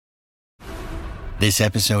This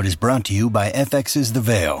episode is brought to you by FX's The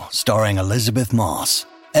Veil, starring Elizabeth Moss.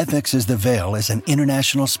 FX's The Veil is an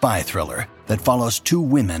international spy thriller that follows two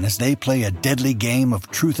women as they play a deadly game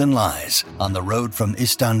of truth and lies on the road from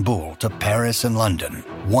Istanbul to Paris and London.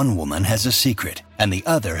 One woman has a secret, and the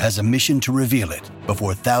other has a mission to reveal it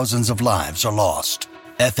before thousands of lives are lost.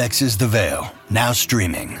 FX's The Veil, now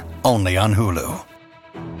streaming, only on Hulu.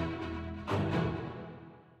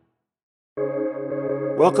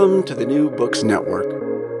 Welcome to the New Books Network.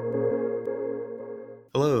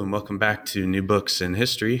 Hello, and welcome back to New Books in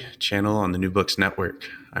History channel on the New Books Network.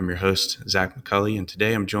 I'm your host, Zach McCulley, and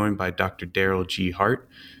today I'm joined by Dr. Daryl G. Hart,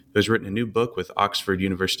 who has written a new book with Oxford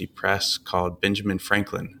University Press called Benjamin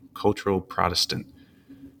Franklin, Cultural Protestant.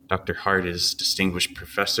 Dr. Hart is Distinguished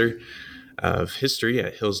Professor of History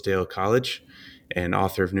at Hillsdale College and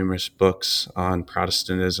author of numerous books on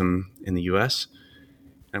Protestantism in the U.S.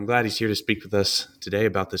 I'm glad he's here to speak with us today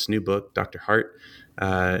about this new book. Dr. Hart,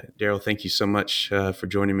 Daryl, thank you so much for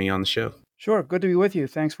joining me on the show. Sure. Good to be with you.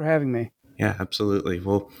 Thanks for having me. Yeah, absolutely.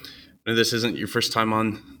 Well, I know this isn't your first time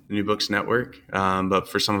on the New Books Network, but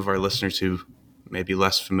for some of our listeners who may be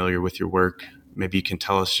less familiar with your work, maybe you can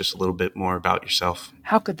tell us just a little bit more about yourself.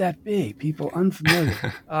 How could that be? People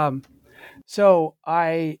unfamiliar. So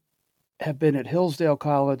I have been at Hillsdale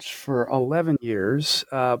College for 11 years,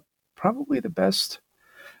 probably the best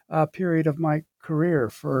period of my career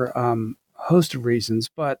for a host of reasons.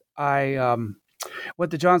 But I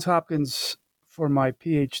went to Johns Hopkins for my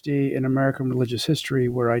PhD in American Religious History,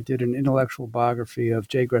 where I did an intellectual biography of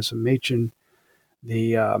J. Gresham Machen,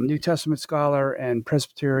 the New Testament scholar and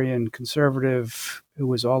Presbyterian conservative who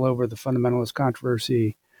was all over the fundamentalist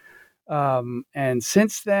controversy. And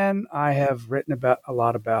since then, I have written a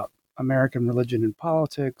lot about American religion and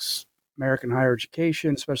politics, American higher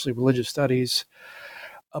education, especially religious studies,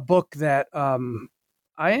 a book that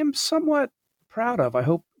I am somewhat proud of. I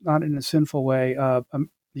hope not in a sinful way. The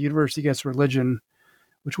University Against Religion,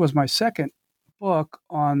 which was my second book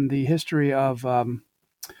on the history of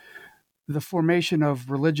the formation of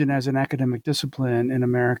religion as an academic discipline in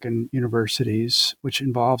American universities, which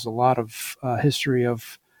involves a lot of history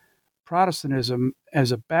of Protestantism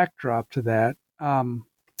as a backdrop to that. And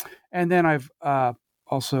then I've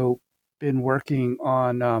also been working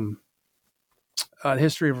on the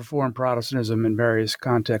history of Reformed Protestantism in various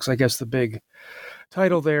contexts. I guess the big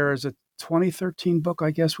title there is a 2013 book,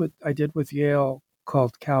 I guess, what I did with Yale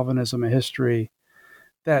called Calvinism, a History.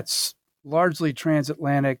 That's largely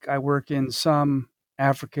transatlantic. I work in some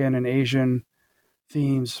African and Asian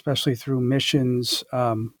themes, especially through missions.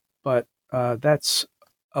 But that's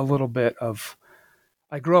a little bit of,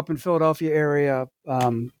 I grew up in Philadelphia area,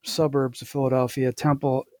 suburbs of Philadelphia,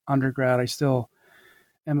 Temple undergrad. I still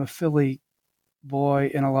am a Philly boy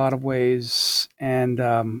in a lot of ways, and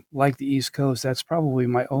like the East Coast, that's probably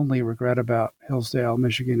my only regret about Hillsdale,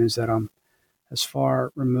 Michigan, is that I'm as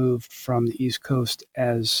far removed from the East Coast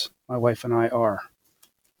as my wife and I are.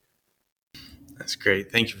 That's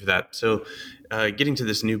great. Thank you for that. So getting to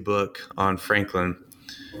this new book on Franklin,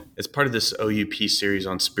 it's part of this OUP series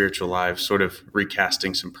on spiritual lives, sort of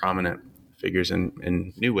recasting some prominent figures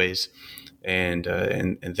in new ways, and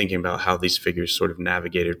thinking about how these figures sort of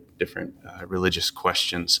navigated different religious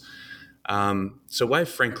questions. So why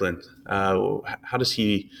Franklin? How does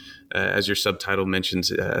he, as your subtitle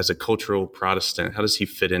mentions, as a cultural Protestant, how does he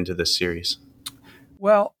fit into this series?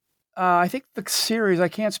 Well, I think the series, I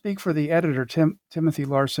can't speak for the editor, Timothy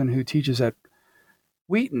Larson, who teaches at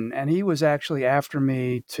Wheaton, and he was actually after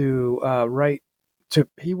me to write.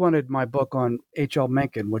 He wanted my book on H.L.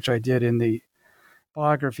 Mencken, which I did in the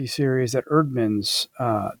biography series that Erdman's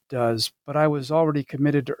does, but I was already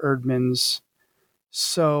committed to Erdman's,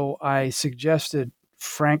 so I suggested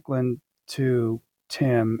Franklin to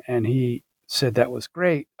Tim, and he said that was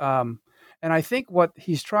great. And I think what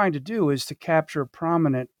he's trying to do is to capture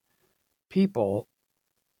prominent people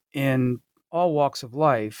in all walks of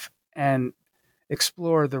life and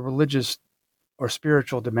explore the religious or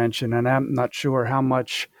spiritual dimension. And I'm not sure how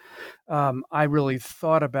much I really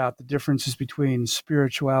thought about the differences between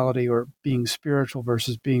spirituality or being spiritual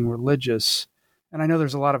versus being religious. And I know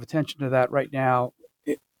there's a lot of attention to that right now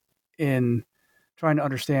in trying to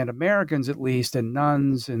understand Americans, at least, and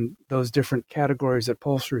nuns and those different categories that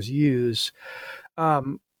pollsters use.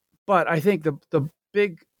 But I think the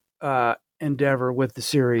big endeavor with the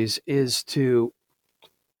series is to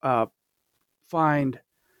find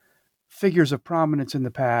figures of prominence in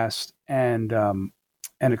the past and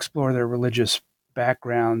explore their religious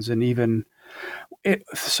backgrounds and even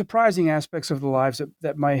surprising aspects of the lives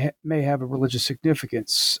that may have a religious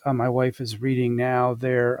significance. My wife is reading now.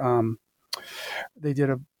 They did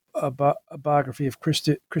a biography of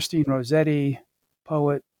Christine Rossetti,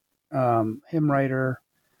 poet, hymn writer.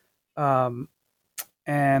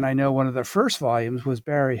 And I know one of the first volumes was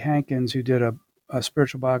Barry Hankins, who did a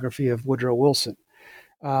spiritual biography of Woodrow Wilson.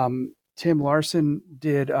 Tim Larson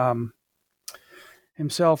did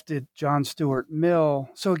himself did John Stuart Mill.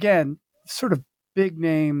 So again, sort of big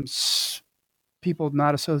names, people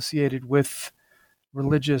not associated with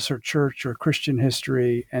religious or church or Christian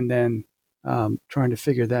history, and then trying to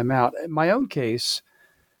figure them out. In my own case,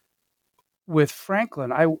 with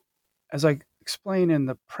Franklin, as I explain in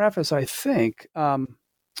the preface, I think,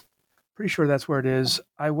 pretty sure that's where it is,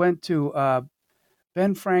 I went to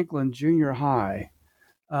Ben Franklin Junior High,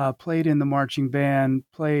 played in the marching band,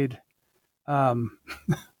 played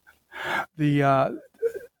the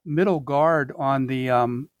middle guard on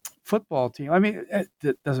the football team. I mean,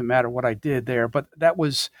 it doesn't matter what I did there, but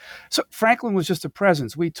so Franklin was just a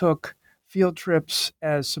presence. We took field trips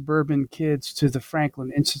as suburban kids to the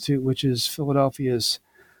Franklin Institute, which is Philadelphia's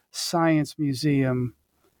science museum.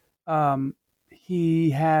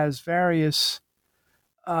 He has various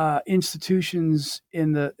institutions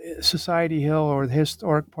in the Society Hill or the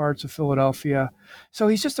historic parts of Philadelphia. So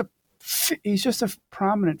he's just a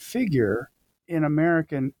prominent figure in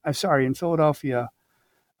in Philadelphia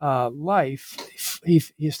life. He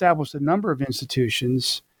established a number of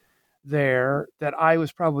institutions there that I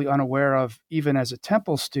was probably unaware of even as a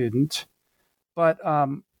Temple student. But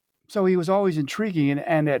so he was always intriguing.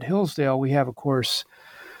 And at Hillsdale, we have a course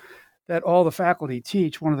that all the faculty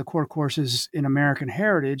teach, one of the core courses in American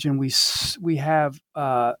Heritage, and we have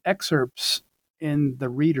excerpts in the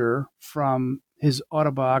reader from his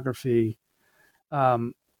autobiography,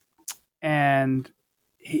 and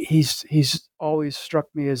he's always struck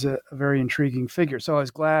me as a very intriguing figure. So I was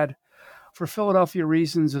glad, for Philadelphia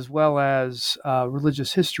reasons as well as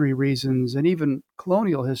religious history reasons, and even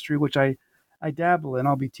colonial history, which I dabble in.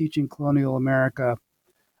 I'll be teaching colonial America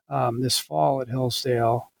this fall at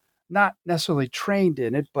Hillsdale. Not necessarily trained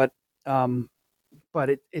in it, but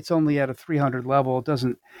it's only at a 300 level.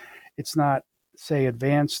 It's not, say,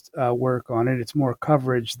 advanced work on it. It's more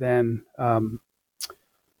coverage than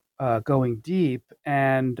going deep.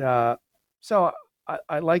 And so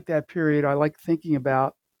I like that period. I like thinking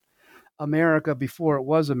about America before it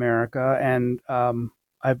was America. And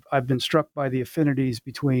I've been struck by the affinities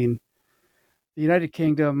between the United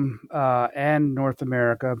Kingdom and North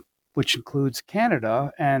America, which includes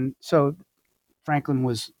Canada. And so Franklin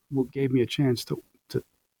gave me a chance to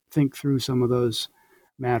think through some of those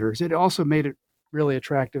matters. It also made it really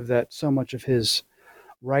attractive that so much of his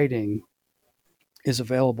writing is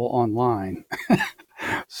available online.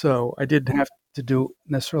 So I didn't have to do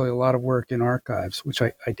necessarily a lot of work in archives, which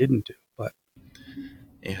I didn't do. But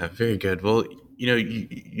yeah, very good. Well,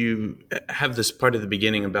 you have this part at the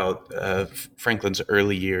beginning about Franklin's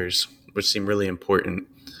early years, which seem really important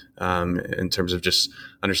in terms of just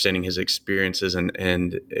understanding his experiences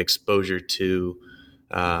and exposure to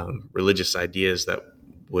religious ideas that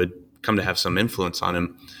would come to have some influence on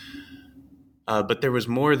him. But there was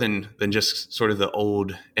more than just sort of the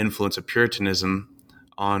old influence of Puritanism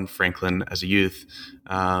on Franklin as a youth.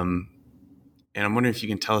 And I'm wondering if you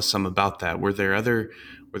can tell us some about that. Were there other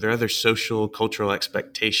social, cultural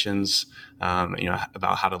expectations,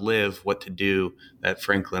 about how to live, what to do, that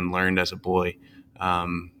Franklin learned as a boy,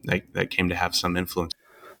 that came to have some influence?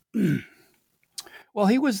 Well,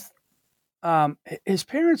 he was. His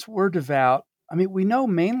parents were devout. I mean, we know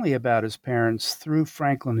mainly about his parents through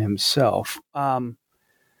Franklin himself. One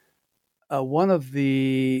of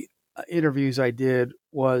the interviews I did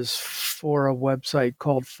was for a website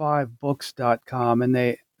called 5books.com, and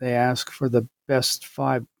they ask for the best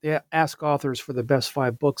five. They ask authors for the best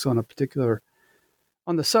 5 books on the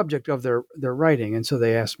subject of their writing, and so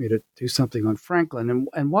they asked me to do something on Franklin.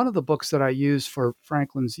 And one of the books that I used for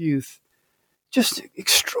Franklin's youth, just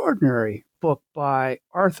extraordinary book by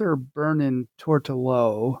Arthur Bernan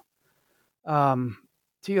Tortellot,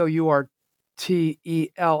 Tourtellot,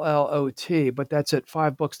 but that's at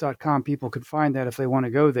 5books.com. People can find that if they want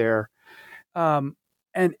to go there. And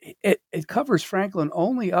it covers Franklin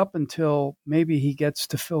only up until maybe he gets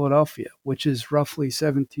to Philadelphia, which is roughly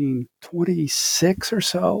 1726 or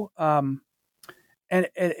so. And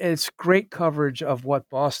it's great coverage of what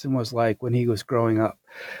Boston was like when he was growing up.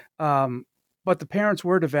 But the parents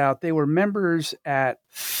were devout. They were members at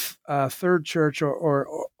Third Church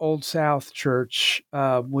or Old South Church,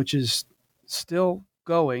 which is still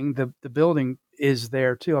going. The building is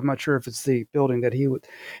there too. I'm not sure if it's the building that he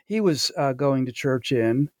was going to church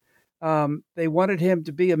in. They wanted him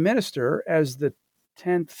to be a minister as the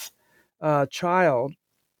 10th child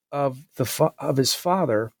of his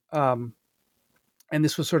father. And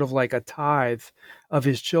this was sort of like a tithe of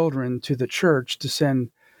his children to the church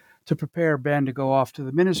to prepare Ben to go off to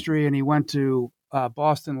the ministry. And he went to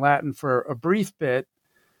Boston Latin for a brief bit,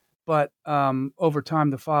 but over time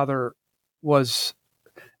the father was,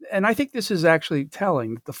 and I think this is actually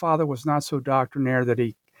telling, the father was not so doctrinaire that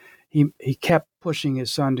he kept pushing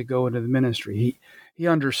his son to go into the ministry. He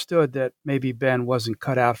understood that maybe Ben wasn't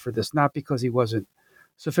cut out for this, not because he wasn't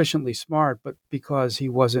sufficiently smart, but because he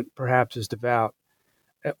wasn't perhaps as devout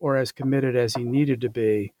or as committed as he needed to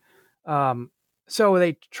be. So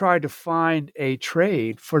they tried to find a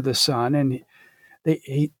trade for the son, and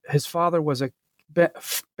his father was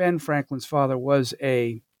Ben Franklin's father was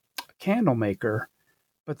a candle maker,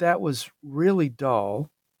 but that was really dull.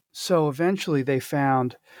 So eventually they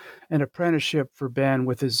found an apprenticeship for Ben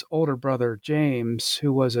with his older brother, James,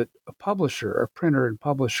 who was a publisher, a printer and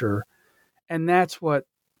publisher. And that's what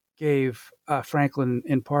gave Franklin,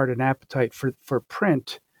 in part, an appetite for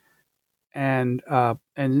print and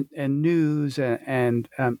news and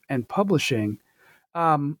publishing.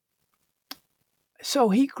 So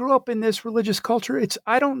he grew up in this religious culture.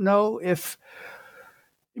 I don't know if,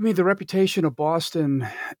 the reputation of Boston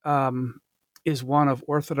is one of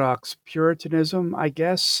Orthodox Puritanism, I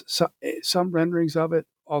guess, some renderings of it.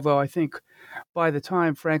 Although I think by the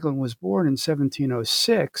time Franklin was born in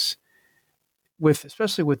 1706,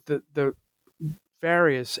 especially with the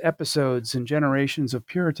various episodes and generations of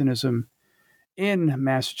Puritanism in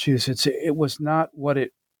Massachusetts, it was not what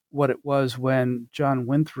it was when John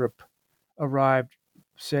Winthrop arrived,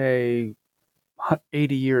 say,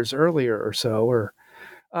 80 years earlier or so.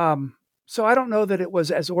 So I don't know that it was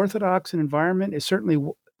as orthodox an environment.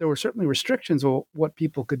 There were certainly restrictions on what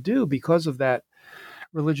people could do because of that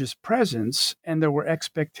religious presence, and there were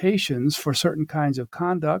expectations for certain kinds of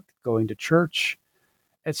conduct, going to church,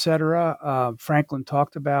 etc. Franklin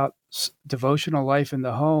talked about devotional life in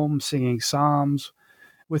the home, singing psalms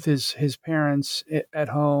with his parents at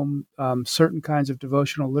home, certain kinds of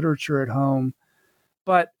devotional literature at home.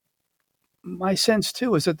 But my sense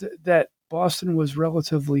too is that Boston was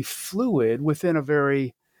relatively fluid within a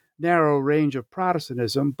very narrow range of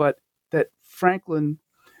Protestantism, but that Franklin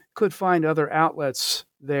could find other outlets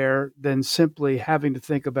there than simply having to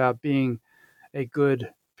think about being a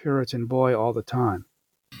good Puritan boy all the time.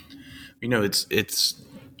 It's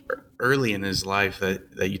early in his life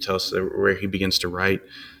that you tell us where he begins to write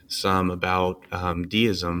some about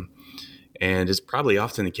deism. And it's probably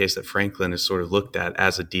often the case that Franklin is sort of looked at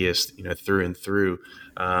as a deist, through and through.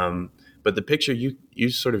 But the picture you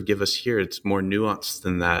sort of give us here, it's more nuanced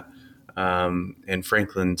than that. And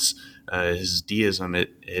Franklin's his deism,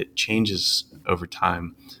 it changes over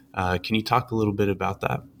time. Can you talk a little bit about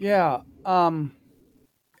that? Yeah.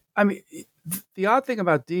 The odd thing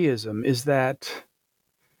about deism is that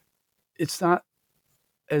it's not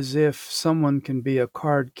as if someone can be a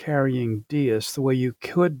card-carrying deist the way you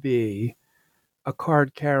could be a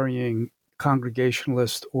card-carrying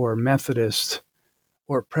Congregationalist or Methodist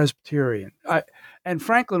or Presbyterian. And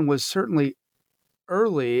Franklin was certainly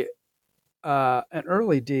an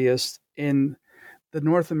early deist in the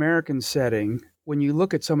North American setting. When you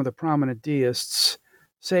look at some of the prominent deists,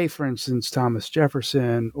 say, for instance, Thomas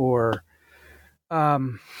Jefferson, or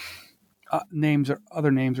other names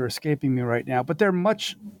are escaping me right now, but they're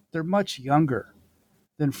much younger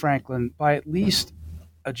than Franklin by at least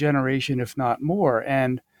a generation, if not more.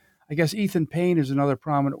 And I guess Ethan Payne is another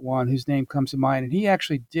prominent one whose name comes to mind. And he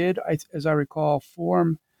actually did, as I recall,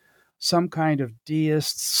 form some kind of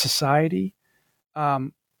deist society.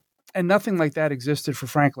 And nothing like that existed for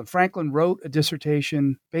Franklin. Franklin wrote a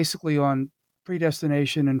dissertation basically on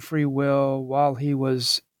predestination and free will while he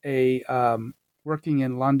was working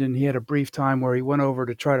in London. He had a brief time where he went over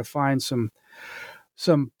to try to find some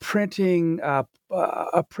printing,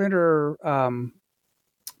 a printer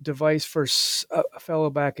device for a fellow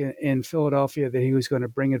back in Philadelphia that he was going to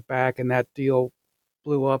bring it back, and that deal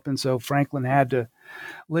blew up. And so Franklin had to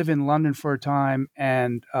live in London for a time,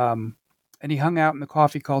 and he hung out in the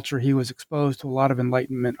coffee culture. He was exposed to a lot of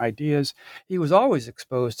Enlightenment ideas. He was always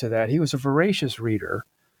exposed to that. He was a voracious reader.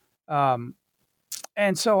 And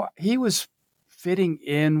so he was fitting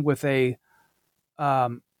in with a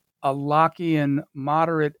Lockean,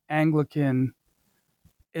 moderate Anglican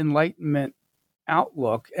Enlightenment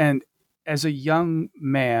outlook. And as a young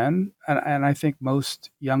man, and I think most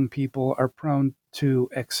young people are prone to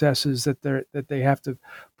excesses that they have to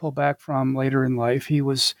pull back from later in life, he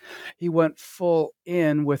went full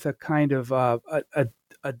in with a kind of a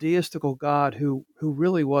deistical God who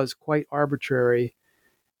really was quite arbitrary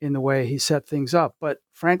in the way he set things up. But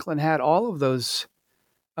Franklin had all of those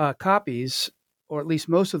copies or at least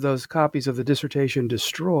most of those copies of the dissertation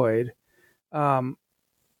destroyed. Um,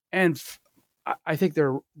 and I think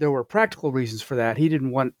there were practical reasons for that. He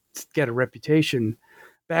didn't want to get a reputation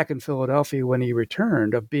back in Philadelphia when he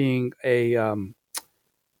returned of being a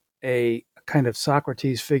kind of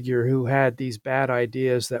Socrates figure who had these bad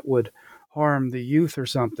ideas that would harm the youth or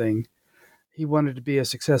something. He wanted to be a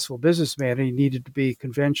successful businessman, and he needed to be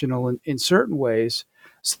conventional in certain ways.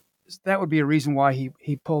 So that would be a reason why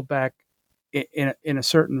he pulled back in a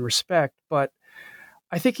certain respect. But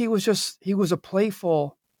I think he was a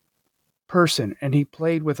playful person, and he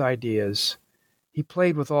played with ideas. He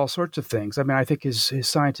played with all sorts of things. I mean, I think his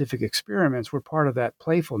scientific experiments were part of that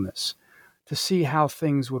playfulness, to see how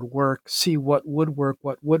things would work, see what would work,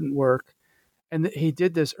 what wouldn't work. And he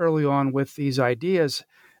did this early on with these ideas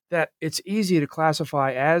that it's easy to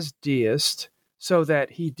classify as deist, so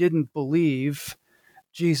that he didn't believe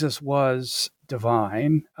Jesus was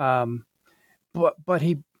divine. But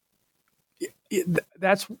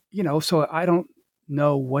that's, so I don't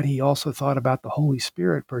know what he also thought about the Holy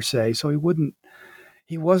Spirit per se. So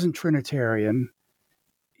he wasn't Trinitarian.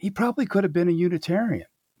 He probably could have been a Unitarian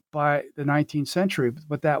by the 19th century,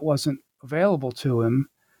 but that wasn't available to him.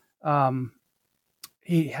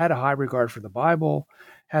 He had a high regard for the Bible,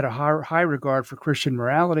 had a high regard for Christian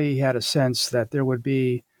morality. He had a sense that there would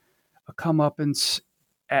be a comeuppance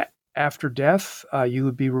after death. You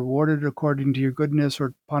would be rewarded according to your goodness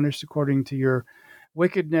or punished according to your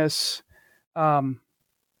wickedness.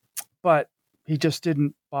 But he just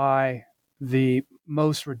didn't buy the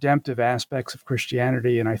most redemptive aspects of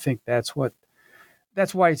Christianity, and I think that's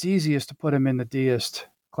why it's easiest to put him in the deist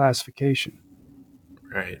classification.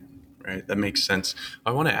 Right. That makes sense.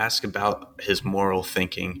 I want to ask about his moral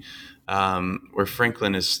thinking, where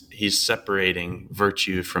Franklin he's separating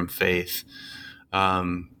virtue from faith,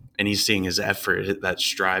 and he's seeing his effort, that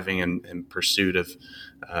striving and pursuit of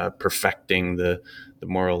perfecting the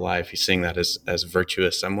moral life. He's seeing that as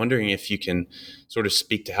virtuous. I'm wondering if you can sort of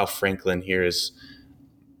speak to how Franklin here is.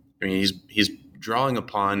 I mean, he's drawing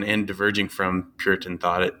upon and diverging from Puritan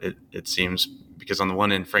thought. It seems, because on the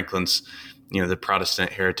one end, Franklin's, the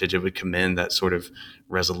Protestant heritage, it would commend that sort of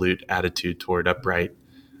resolute attitude toward upright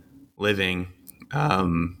living,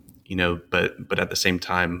 but at the same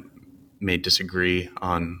time may disagree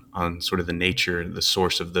on sort of the nature, the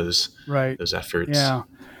source of those efforts. Yeah.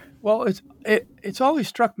 Well, it's always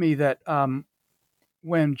struck me that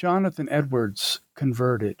when Jonathan Edwards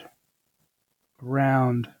converted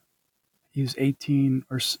around, he was 18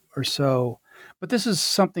 or so, but this is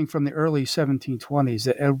something from the early 1720s,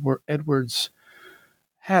 that Edwards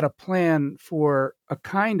had a plan for a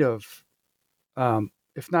kind of,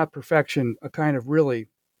 if not perfection, a kind of really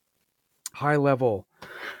high-level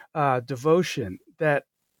devotion that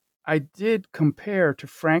I did compare to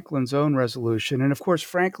Franklin's own resolution. And of course,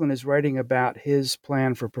 Franklin is writing about his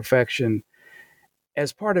plan for perfection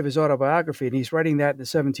as part of his autobiography, and he's writing that in the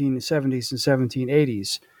 1770s and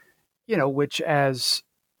 1780s, which, as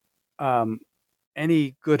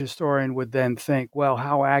any good historian would then think, well,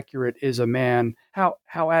 how accurate is a man? How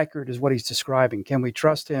accurate is what he's describing? Can we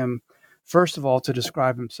trust him, first of all, to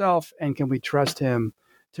describe himself, and can we trust him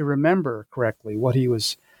to remember correctly what he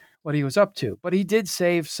was up to? But he did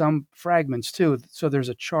save some fragments too. So there's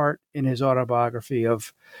a chart in his autobiography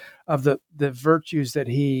of the virtues that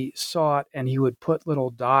he sought, and he would put little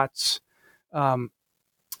dots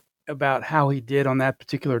about how he did on that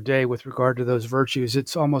particular day with regard to those virtues.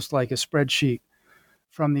 It's almost like a spreadsheet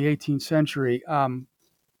from the 18th century.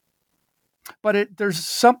 But there's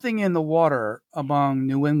something in the water among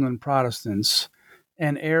New England Protestants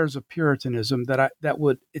and heirs of Puritanism that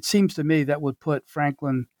would put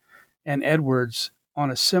Franklin and Edwards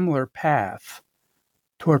on a similar path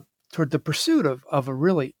toward the pursuit of a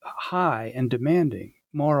really high and demanding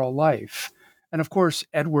moral life. And of course,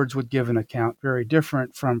 Edwards would give an account very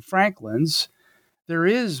different from Franklin's. There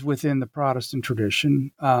is within the Protestant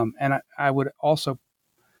tradition, and I would also,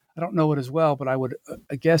 I don't know it as well, but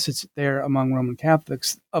I guess it's there among Roman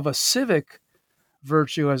Catholics, of a civic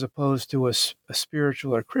virtue as opposed to a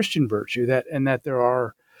spiritual or Christian virtue, that there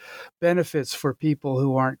are benefits for people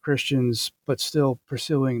who aren't Christians but still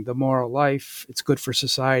pursuing the moral life. It's good for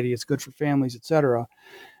society, it's good for families, etc.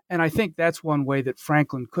 And I think that's one way that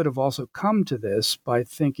Franklin could have also come to this, by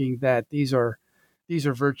thinking that these are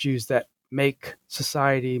virtues that make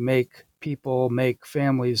society, make people, make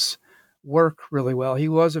families work really well. He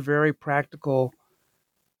was a very practical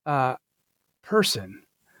person.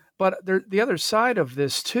 But the other side of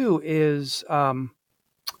this too is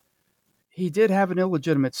he did have an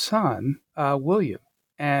illegitimate son, William,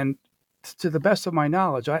 and to the best of my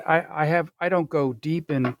knowledge, I don't go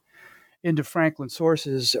deep into Franklin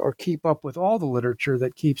sources or keep up with all the literature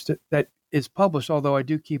that is published. Although I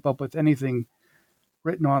do keep up with anything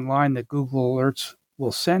written online that Google Alerts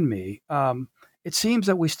will send me. It seems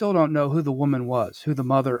that we still don't know who the woman was, who the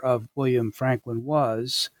mother of William Franklin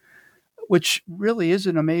was, which really is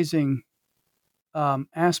an amazing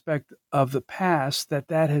aspect of the past that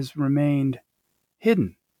has remained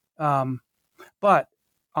hidden. But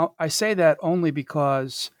I say that only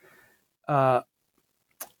because I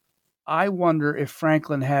wonder if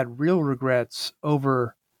Franklin had real regrets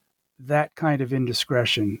over that kind of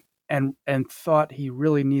indiscretion and thought he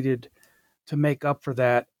really needed to make up for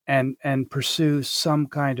that and pursue some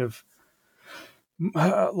kind of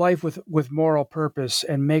life with moral purpose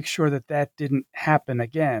and make sure that didn't happen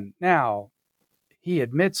again. Now, he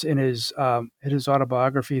admits in his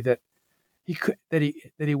autobiography that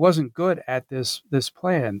he wasn't good at this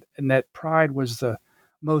plan, and that pride was the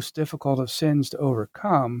most difficult of sins to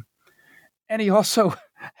overcome. And he also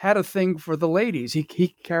had a thing for the ladies.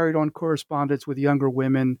 He carried on correspondence with younger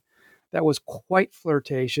women that was quite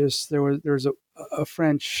flirtatious. There's a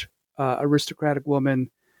French aristocratic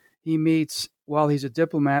woman he meets while he's a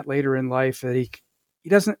diplomat later in life that he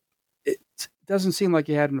doesn't. It doesn't seem like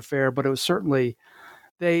he had an affair, but it was certainly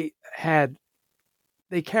they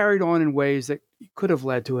carried on in ways that could have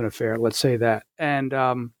led to an affair. Let's say that.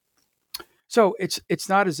 And so it's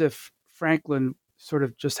not as if Franklin sort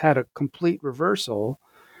of just had a complete reversal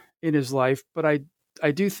in his life, but I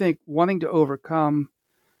do think wanting to overcome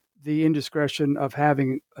the indiscretion of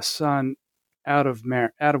having a son out of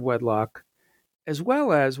wedlock, as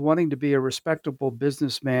well as wanting to be a respectable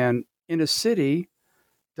businessman in a city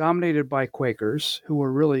dominated by Quakers who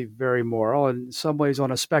were really very moral and in some ways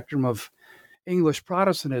on a spectrum of English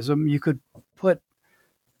Protestantism. You could put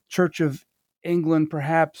Church of England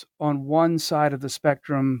perhaps on one side of the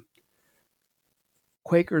spectrum,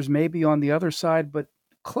 Quakers maybe on the other side, but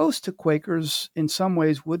close to Quakers in some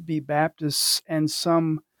ways would be Baptists and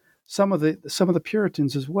some of the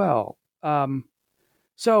Puritans as well.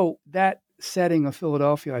 So that setting of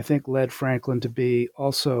Philadelphia, I think, led Franklin to be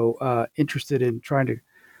also interested in trying to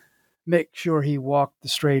make sure he walked the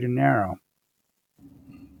straight and narrow.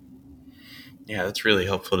 Yeah, that's really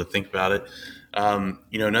helpful to think about it.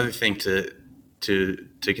 Another thing to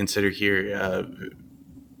consider here,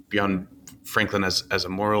 beyond Franklin as a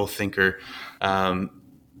moral thinker,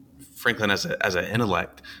 Franklin as an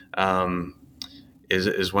intellect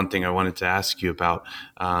is one thing I wanted to ask you about.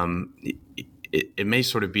 It may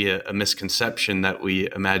sort of be a misconception that we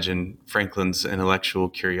imagine Franklin's intellectual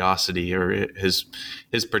curiosity or his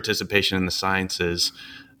participation in the sciences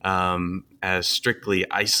as strictly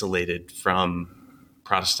isolated from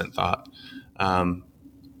Protestant thought.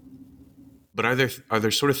 But are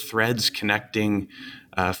there sort of threads connecting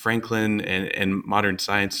Franklin and modern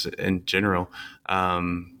science in general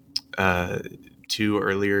to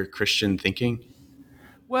earlier Christian thinking?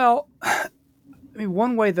 Well, I mean,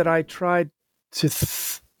 one way that I tried to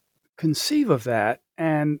conceive of that,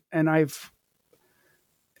 and I've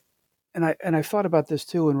thought about this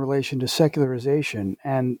too in relation to secularization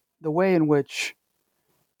and the way in which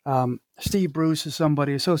Steve Bruce is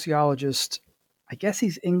a sociologist. I guess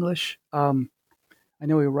he's English. I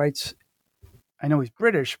know he's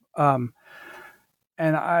British, and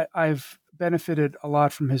I've benefited a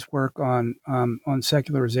lot from his work on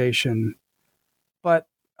secularization. But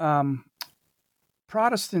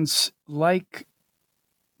Protestants, like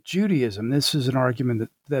Judaism, this is an argument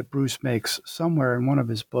that Bruce makes somewhere in one of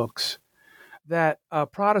his books, that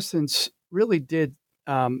Protestants really did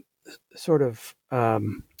desacralize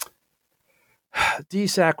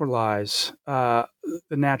the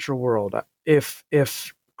natural world. If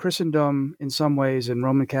Christendom, in some ways, and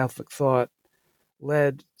Roman Catholic thought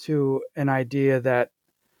led to an idea that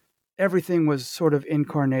everything was sort of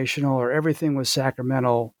incarnational or everything was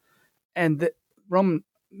sacramental, and that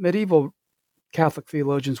medieval Catholic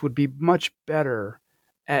theologians would be much better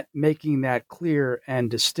at making that clear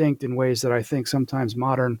and distinct in ways that I think sometimes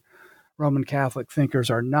modern Roman Catholic thinkers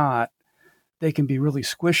are not. They can be really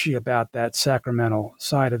squishy about that sacramental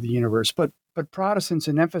side of the universe. But Protestants,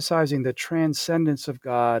 in emphasizing the transcendence of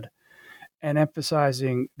God and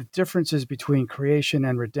emphasizing the differences between creation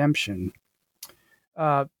and redemption,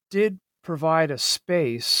 did provide a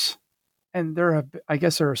space. And I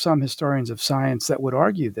guess there are some historians of science that would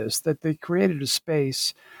argue this, that they created a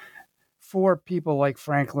space for people like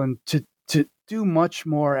Franklin to do much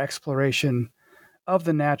more exploration of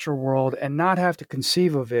the natural world and not have to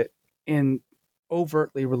conceive of it in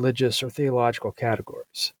overtly religious or theological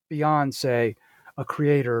categories beyond, say, a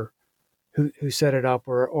creator who set it up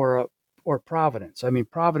or providence. I mean,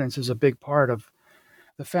 providence is a big part of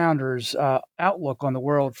the founders' outlook on the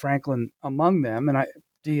world, Franklin among them, and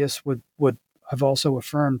Deists would have also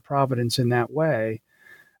affirmed providence in that way,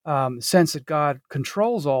 sense that God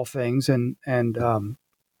controls all things, and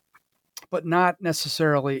but not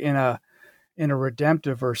necessarily in a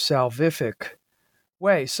redemptive or salvific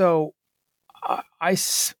way. So I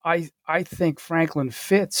think Franklin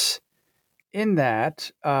fits in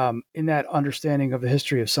that understanding of the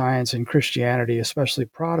history of science and Christianity, especially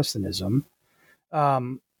Protestantism.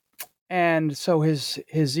 And so his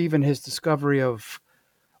discovery of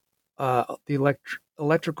the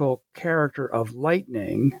electrical character of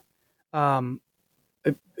lightning.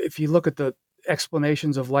 If you look at the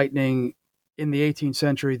explanations of lightning in the 18th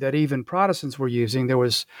century that even Protestants were using, there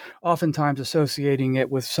was oftentimes associating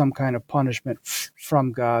it with some kind of punishment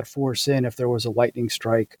from God for sin if there was a lightning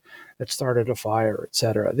strike that started a fire,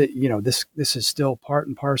 etc. This is still part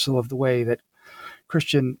and parcel of the way that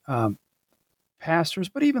Christian pastors,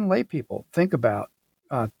 but even lay people, think about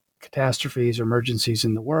catastrophes or emergencies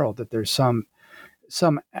in the world, that there's some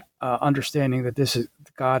understanding that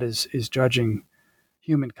God is judging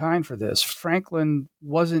humankind for this. Franklin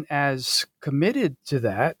wasn't as committed to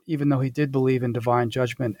that, even though he did believe in divine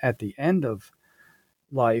judgment at the end of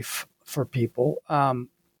life for people. And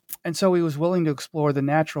so he was willing to explore the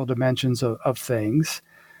natural dimensions of things.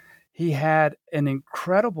 He had an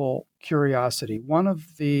incredible curiosity. One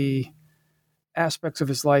of the aspects of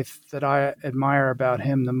his life that I admire about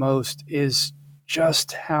him the most is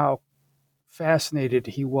just how fascinated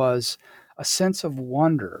he was, a sense of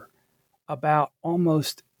wonder about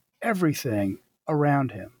almost everything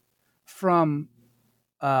around him, from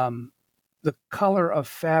the color of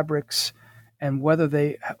fabrics and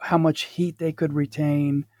how much heat they could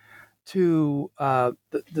retain, to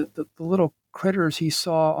the little critters he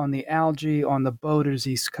saw on the algae on the boat as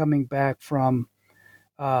he's coming back from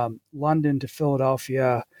London to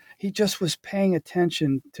Philadelphia. He just was paying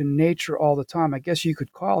attention to nature all the time. I guess you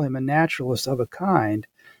could call him a naturalist of a kind,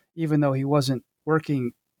 even though he wasn't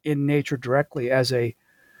working in nature directly as a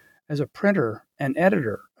printer and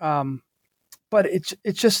editor. But it's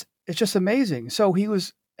just amazing. So he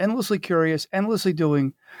was endlessly curious, endlessly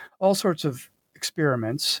doing all sorts of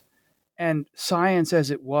experiments, and science,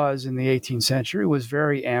 as it was in the 18th century, was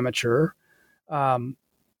very amateur. And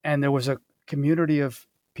there was a community of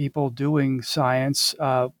people doing science.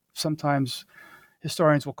 Sometimes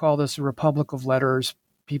historians will call this a republic of letters,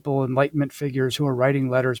 people, Enlightenment figures who are writing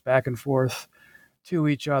letters back and forth to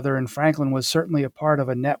each other. And Franklin was certainly a part of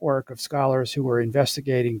a network of scholars who were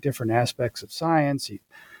investigating different aspects of science,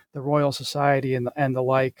 the Royal Society and the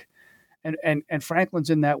like. And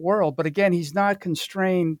Franklin's in that world. But again, he's not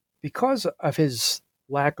constrained because of his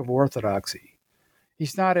lack of orthodoxy.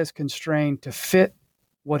 He's not as constrained to fit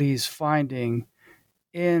what he's finding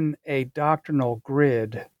in a doctrinal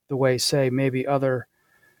grid the way, say, maybe other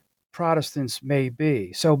Protestants may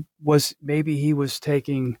be. So maybe he was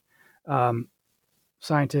taking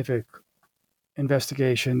scientific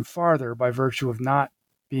investigation farther by virtue of not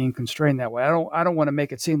being constrained that way. I don't want to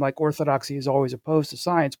make it seem like orthodoxy is always opposed to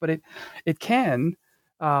science, but it can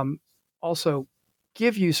also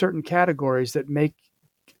give you certain categories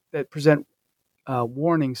that present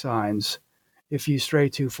warning signs if you stray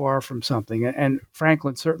too far from something. And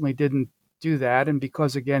Franklin certainly didn't do that. And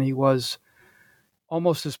because, again, he was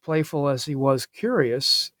almost as playful as he was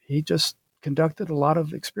curious, he just conducted a lot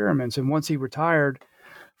of experiments. And once he retired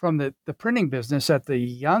from the printing business at the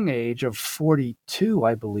young age of 42,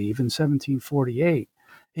 I believe, in 1748,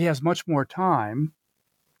 he has much more time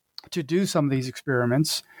to do some of these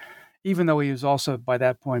experiments, even though he was also by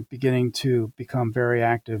that point beginning to become very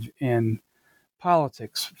active in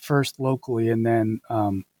politics, first locally and then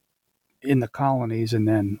in the colonies, and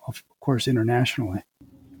then, of course, internationally.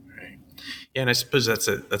 Right. Yeah, and I suppose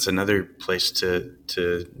that's another place to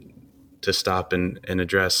stop and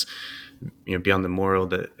address, beyond the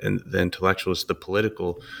moral, and the intellectual, is the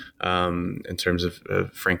political, in terms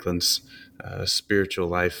of Franklin's spiritual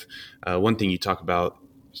life. One thing you talk about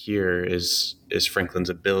here is Franklin's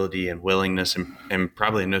ability and willingness, and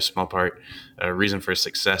probably in no small part a reason for his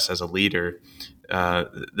success as a leader,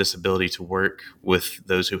 this ability to work with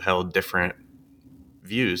those who held different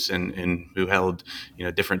views and who held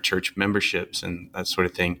different church memberships and that sort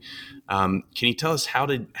of thing. Can you tell us how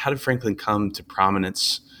did Franklin come to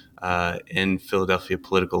prominence in Philadelphia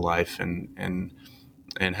political life, and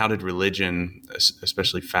how did religion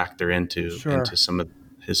especially factor into some of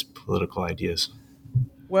his political ideas?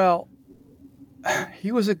 Well,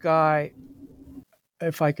 he was a guy,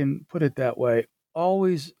 if I can put it that way,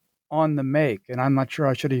 always on the make, and I'm not sure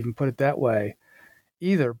I should even put it that way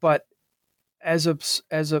either. But as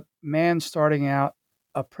a man starting out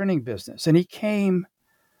a printing business, and he came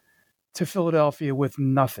to Philadelphia with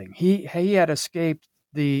nothing. He had escaped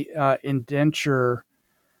the indenture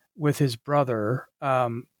with his brother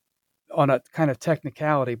on a kind of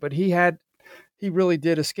technicality, but he really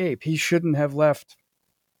did escape. He shouldn't have left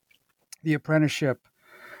the apprenticeship,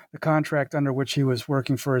 the contract under which he was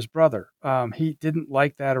working for his brother. He didn't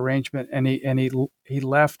like that arrangement, and he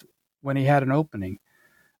left when he had an opening.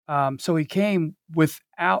 So he came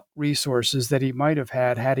without resources that he might have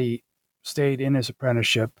had he stayed in his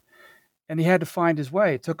apprenticeship, and he had to find his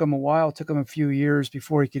way. It took him a while. It took him a few years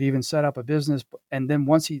before he could even set up a business. And then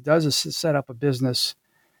once he does set up a business,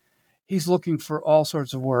 he's looking for all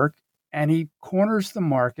sorts of work, and he corners the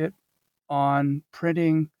market on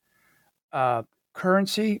printing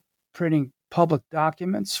currency, printing public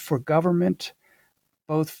documents for government,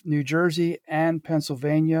 both New Jersey and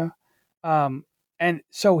Pennsylvania. And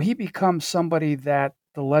so he becomes somebody that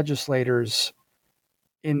the legislators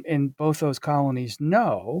in both those colonies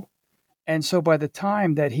know. And so by the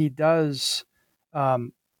time that he does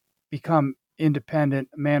become independent,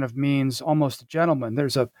 a man of means, almost a gentleman,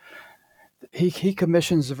 he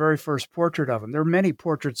commissions the very first portrait of him. There are many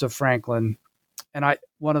portraits of Franklin, and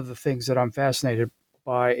one of the things that I'm fascinated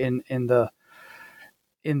by in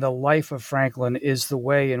the life of Franklin is the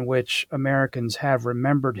way in which Americans have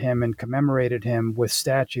remembered him and commemorated him with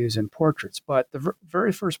statues and portraits. But the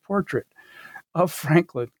very first portrait of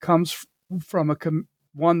Franklin comes from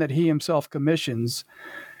one that he himself commissions.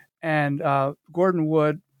 And Gordon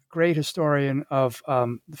Wood, great historian of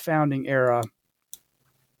the founding era,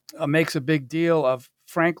 makes a big deal of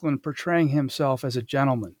Franklin portraying himself as a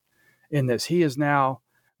gentleman in this. He has now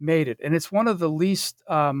made it. And it's one of the least,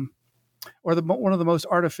 one of the most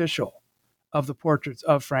artificial of the portraits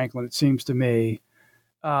of Franklin, it seems to me.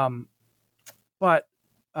 But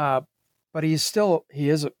he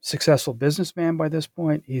is a successful businessman by this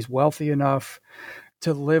point. He's wealthy enough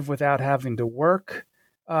to live without having to work,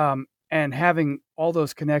 and having all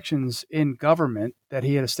those connections in government that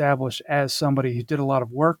he had established as somebody who did a lot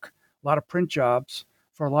of work, a lot of print jobs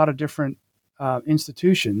for a lot of different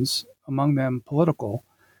institutions, among them political.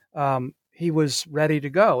 He was ready to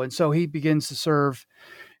go. And so he begins to serve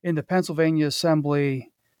in the Pennsylvania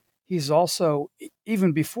Assembly. He's also,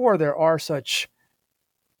 even before there are such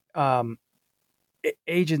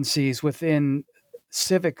agencies within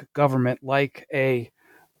civic government, like a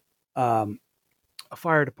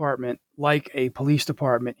fire department, like a police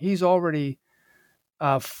department, he's already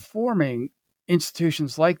forming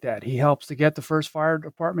institutions like that. He helps to get the first fire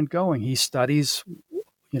department going. He studies,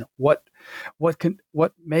 what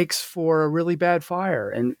makes for a really bad fire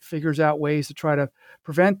and figures out ways to try to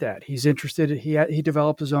prevent that. He's interested. He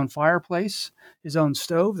developed his own fireplace, his own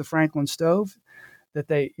stove, the Franklin stove, that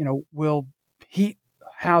they will heat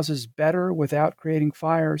houses better without creating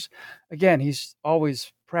fires. Again, he's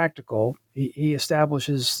always practical. He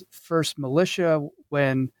establishes first militia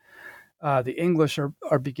when the English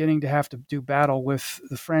are beginning to have to do battle with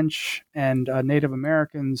the French and Native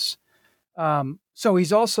Americans. So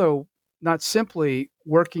he's also not simply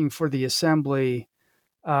working for the Assembly.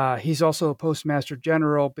 He's also a postmaster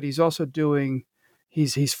general, but he's also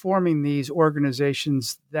he's forming these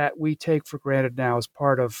organizations that we take for granted now as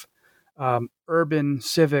part of urban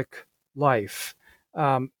civic life.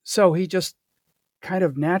 So he just kind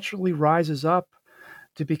of naturally rises up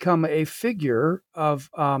to become a figure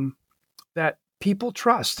of that people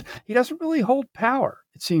trust. He doesn't really hold power,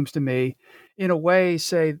 it seems to me, in a way,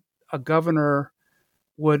 say, a governor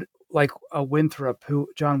would, like John Winthrop, who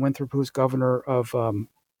was governor of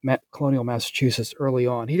colonial Massachusetts early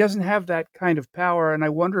on. He doesn't have that kind of power, and I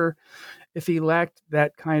wonder if he lacked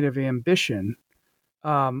that kind of ambition,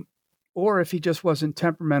 or if he just wasn't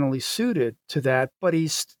temperamentally suited to that. But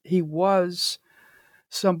he was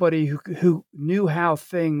somebody who knew how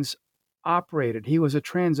things operated. He was a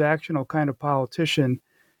transactional kind of politician,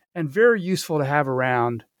 and very useful to have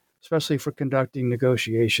around, especially for conducting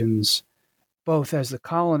negotiations, both as the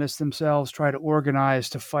colonists themselves try to organize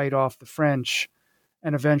to fight off the French,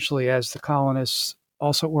 and eventually as the colonists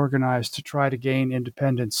also organized to try to gain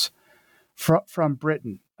independence from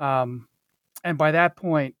Britain. And by that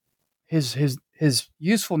point, his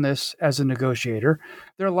usefulness as a negotiator,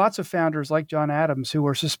 there are lots of founders like John Adams who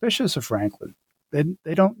are suspicious of Franklin.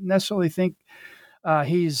 They don't necessarily think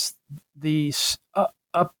he's the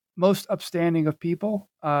most upstanding of people.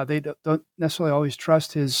 They don't necessarily always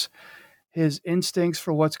trust his instincts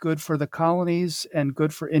for what's good for the colonies and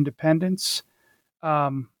good for independence.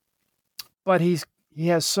 But he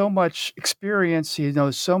has so much experience. He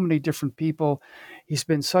knows so many different people. He's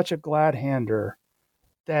been such a glad hander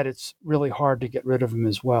that it's really hard to get rid of him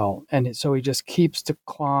as well. And so he just keeps to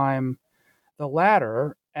climb the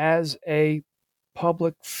ladder as a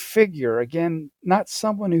public figure. Again, not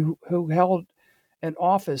someone who held an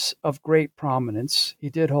office of great prominence. He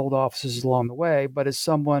did hold offices along the way, but as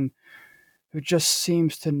someone who just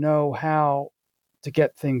seems to know how to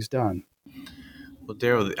get things done. Well,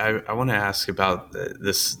 Daryl, I want to ask about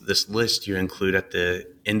this list you include at the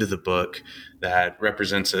end of the book that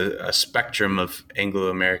represents a spectrum of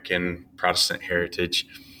Anglo-American Protestant heritage,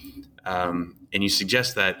 and you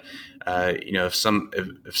suggest that if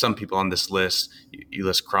some people on this list, you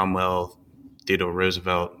list Cromwell, Theodore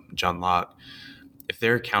Roosevelt, John Locke, if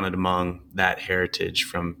they're counted among that heritage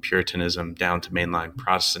from Puritanism down to mainline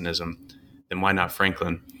Protestantism, then why not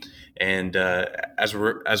Franklin? And as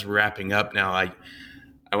we're wrapping up now, I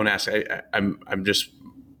want to ask. I'm just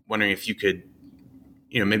wondering if you could,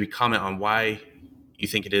 maybe comment on why you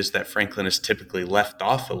think it is that Franklin is typically left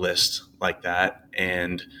off a list like that,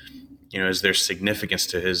 and is there significance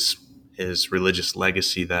to his religious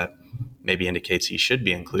legacy that maybe indicates he should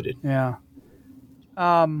be included? Yeah.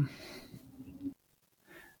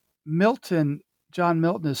 John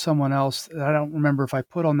Milton is someone else that I don't remember if I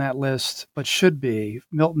put on that list, but should be.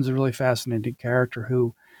 Milton's a really fascinating character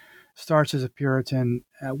who starts as a Puritan,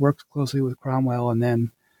 works closely with Cromwell, and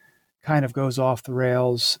then kind of goes off the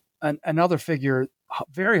rails. Another figure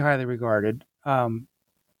very highly regarded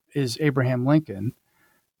is Abraham Lincoln,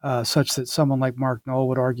 such that someone like Mark Knoll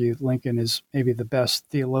would argue Lincoln is maybe the best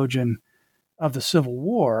theologian of the Civil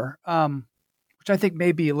War, which I think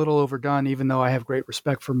may be a little overdone, even though I have great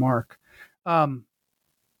respect for Mark. I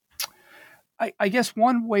guess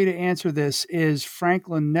one way to answer this is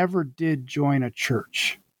Franklin never did join a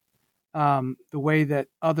church the way that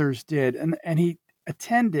others did. And he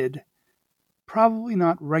attended, probably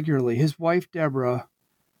not regularly. His wife, Deborah,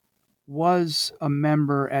 was a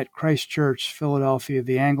member at Christ Church, Philadelphia,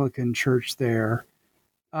 the Anglican church there.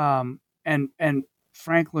 And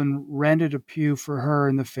Franklin rented a pew for her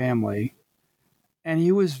and the family. And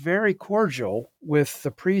he was very cordial with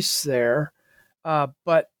the priests there,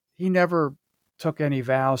 but he never took any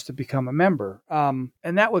vows to become a member. And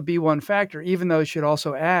that would be one factor, even though I should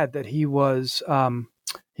also add that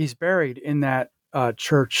he's buried in that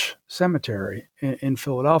church cemetery in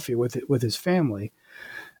Philadelphia with his family.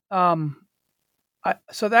 So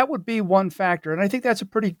that would be one factor. And I think that's a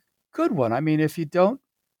pretty good one. I mean, if you don't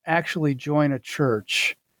actually join a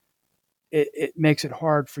church, it makes it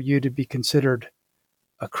hard for you to be considered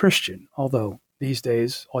a Christian, although these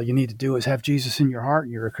days all you need to do is have Jesus in your heart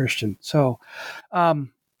and you're a Christian. So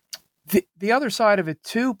the other side of it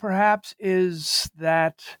too, perhaps, is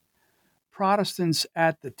that Protestants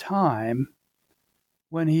at the time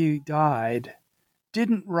when he died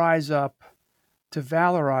didn't rise up to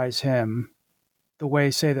valorize him the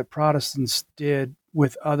way, say, that Protestants did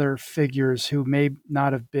with other figures who may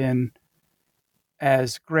not have been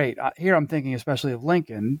as great. Here I'm thinking especially of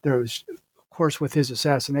Lincoln. There was, of course, with his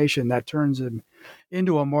assassination, that turns him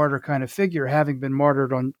into a martyr kind of figure. Having been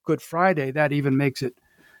martyred on Good Friday, that even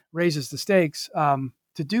raises the stakes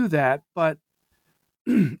to do that. But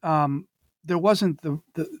there wasn't the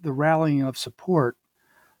rallying of support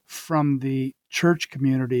from the church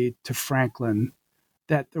community to Franklin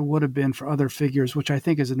that there would have been for other figures, which I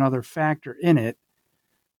think is another factor in it.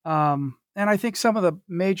 And I think some of the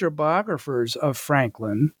major biographers of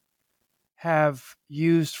Franklin have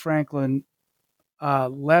used Franklin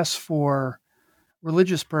less for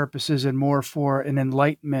religious purposes and more for an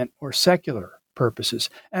enlightenment or secular purposes.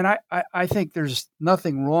 And I think there's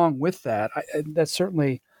nothing wrong with that. That's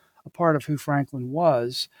certainly a part of who Franklin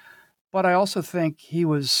was. But I also think he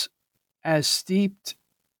was as steeped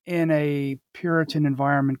in a Puritan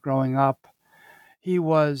environment growing up. He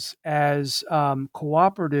was as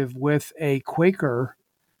cooperative with a Quaker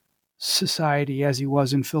society as he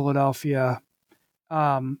was in Philadelphia.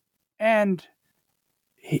 And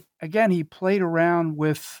he played around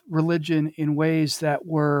with religion in ways that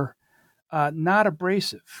were not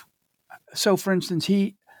abrasive. So, for instance,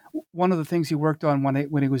 one of the things he worked on when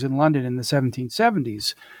he was in London in the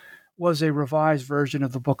 1770s was a revised version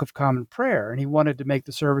of the Book of Common Prayer. And he wanted to make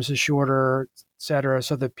the services shorter, et cetera,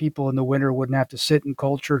 so that people in the winter wouldn't have to sit in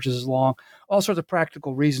cold churches as long, all sorts of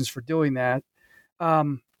practical reasons for doing that.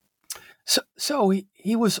 So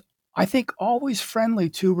he was, I think, always friendly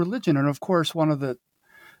to religion. And of course, one of the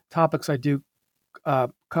topics I do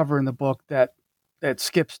cover in the book that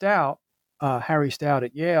Skip Stout, Harry Stout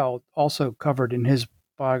at Yale, also covered in his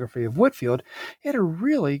biography of Whitefield, he had a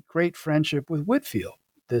really great friendship with Whitefield,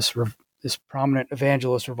 this prominent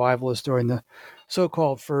evangelist, revivalist during the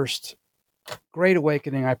so-called First Great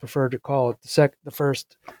Awakening, I prefer to call it the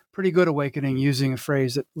first pretty good awakening, using a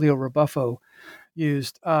phrase that Leo Rebuffo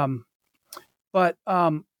used.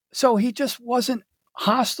 So he just wasn't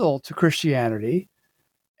hostile to Christianity,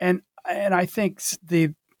 and I think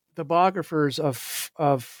the biographers of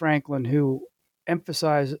Franklin who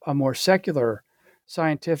emphasize a more secular,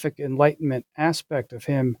 scientific Enlightenment aspect of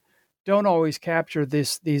him don't always capture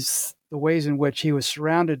the ways in which he was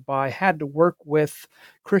surrounded by, had to work with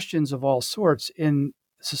Christians of all sorts in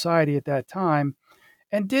society at that time,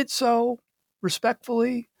 and did so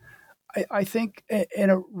respectfully. I think in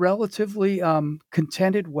a relatively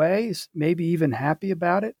contented way, maybe even happy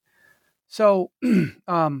about it. So,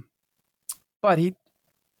 but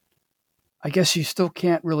I guess you still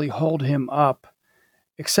can't really hold him up,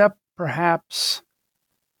 except perhaps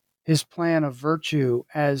his plan of virtue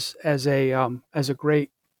as a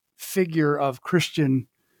great figure of Christian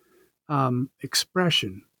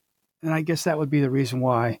expression, and I guess that would be the reason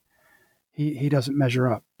why he doesn't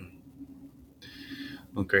measure up.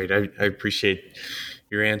 Well, great. I appreciate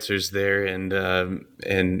your answers there, and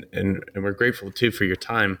we're grateful too for your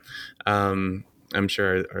time. I'm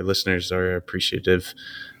sure our listeners are appreciative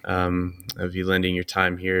of you lending your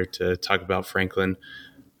time here to talk about Franklin.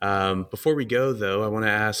 Before we go, though, I want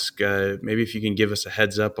to ask maybe if you can give us a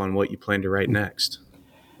heads up on what you plan to write next.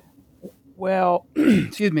 Well,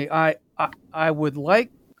 excuse me. I would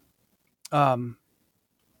like,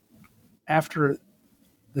 after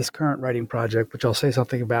this current writing project, which I'll say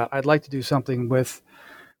something about, I'd like to do something with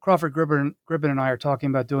Crawford Gribben and I are talking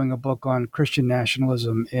about doing a book on Christian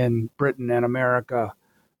nationalism in Britain and America,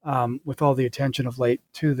 with all the attention of late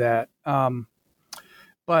to that.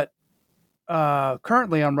 But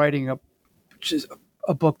currently I'm writing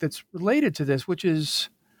a book that's related to this, which is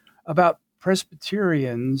about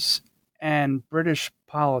Presbyterians and British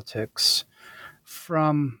politics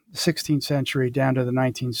from the 16th century down to the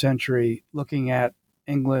 19th century, looking at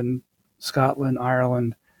England, Scotland,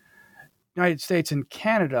 Ireland, United States, and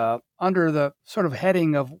Canada under the sort of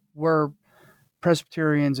heading of were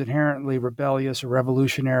Presbyterians inherently rebellious or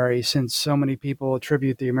revolutionary, since so many people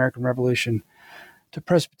attribute the American Revolution to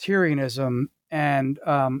Presbyterianism. And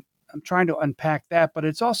I'm trying to unpack that, but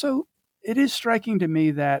it is striking to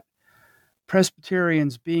me that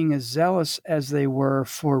Presbyterians, being as zealous as they were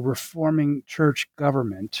for reforming church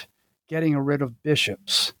government, getting rid of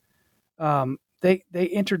bishops, they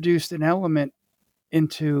introduced an element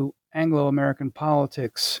into Anglo-American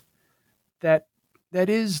politics that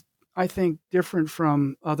is, I think, different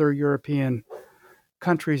from other European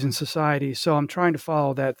countries and societies. So I'm trying to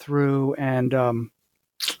follow that through and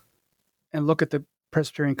look at the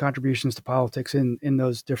Presbyterian contributions to politics in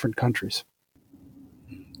those different countries.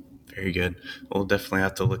 Very good. We'll definitely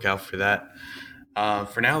have to look out for that.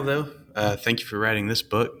 For now, though, thank you for writing this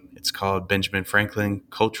book. It's called Benjamin Franklin,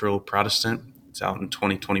 Cultural Protestant. It's out in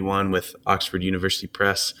 2021 with Oxford University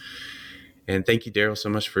Press. And thank you, Daryl, so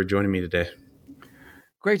much for joining me today.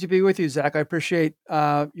 Great to be with you, Zach. I appreciate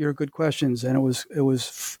your good questions, and it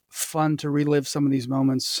was fun to relive some of these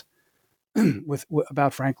moments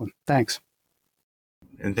about Franklin. Thanks.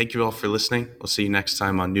 And thank you all for listening. We'll see you next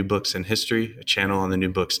time on New Books in History, a channel on the New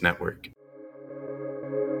Books Network.